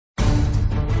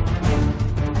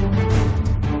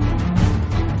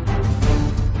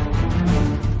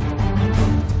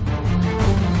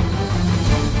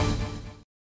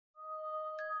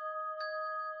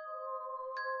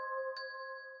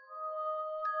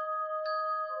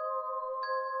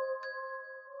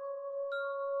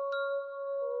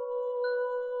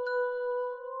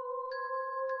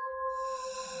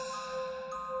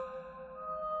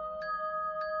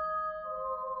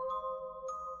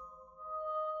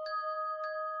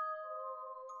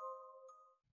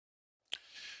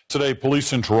Today,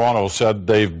 police in Toronto said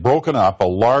they've broken up a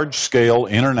large-scale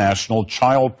international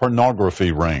child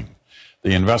pornography ring.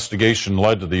 The investigation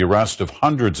led to the arrest of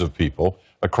hundreds of people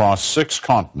across 6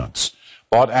 continents.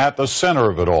 But at the center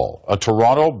of it all, a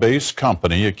Toronto-based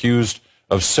company accused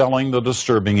of selling the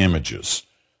disturbing images.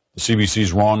 The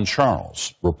CBC's Ron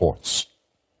Charles reports.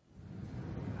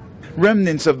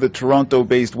 Remnants of the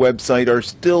Toronto-based website are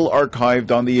still archived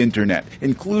on the internet,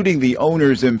 including the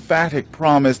owner's emphatic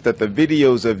promise that the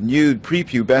videos of nude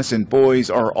prepubescent boys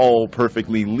are all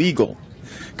perfectly legal.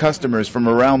 Customers from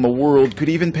around the world could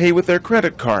even pay with their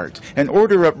credit cards and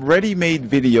order up ready-made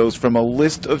videos from a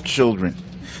list of children.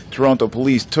 Toronto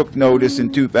police took notice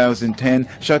in 2010,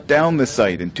 shut down the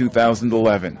site in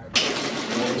 2011.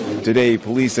 Today,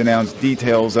 police announced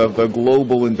details of the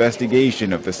global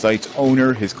investigation of the site's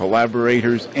owner, his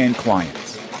collaborators, and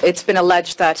clients. It's been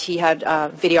alleged that he had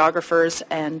videographers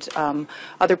and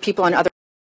other people in other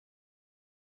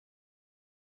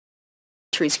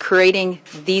countries creating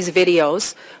these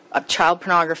videos of child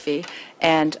pornography,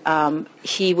 and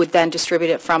he would then distribute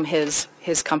it from his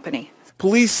company.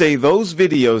 Police say those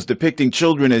videos depicting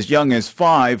children as young as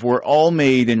 5 were all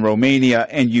made in Romania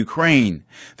and Ukraine.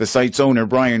 The site's owner,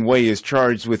 Brian Way, is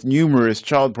charged with numerous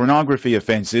child pornography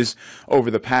offenses.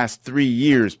 Over the past 3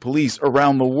 years, police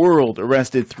around the world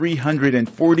arrested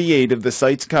 348 of the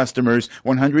site's customers,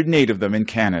 108 of them in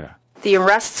Canada. The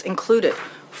arrests included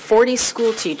 40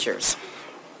 school teachers,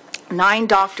 9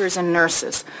 doctors and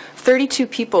nurses, 32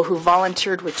 people who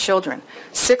volunteered with children,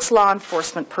 6 law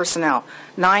enforcement personnel,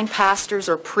 9 pastors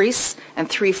or priests, and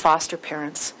 3 foster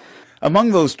parents. Among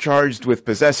those charged with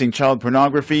possessing child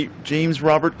pornography, James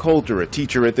Robert Coulter, a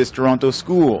teacher at this Toronto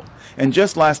school. And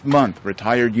just last month,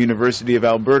 retired University of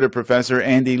Alberta professor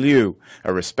Andy Liu,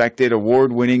 a respected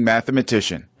award-winning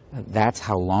mathematician. That's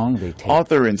how long they take.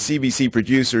 Author and CBC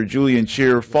producer Julian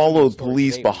Scheer followed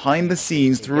police behind the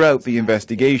scenes throughout the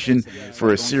investigation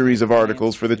for a series of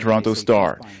articles for the Toronto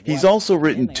Star. He's also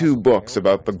written 2 books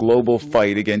about the global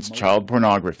fight against child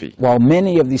pornography. While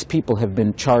many of these people have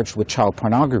been charged with child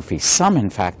pornography, some, in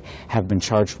fact, have been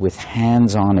charged with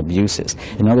hands-on abuses.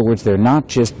 In other words, they're not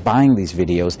just buying these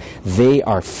videos, they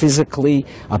are physically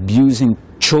abusing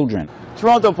children.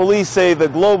 Toronto police say the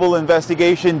global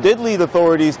investigation did lead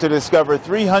authorities to discover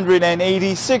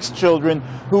 386 children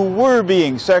who were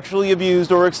being sexually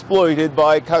abused or exploited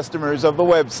by customers of the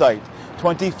website.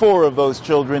 24 of those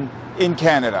children in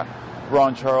Canada.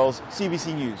 Ron Charles,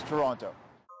 CBC News, Toronto.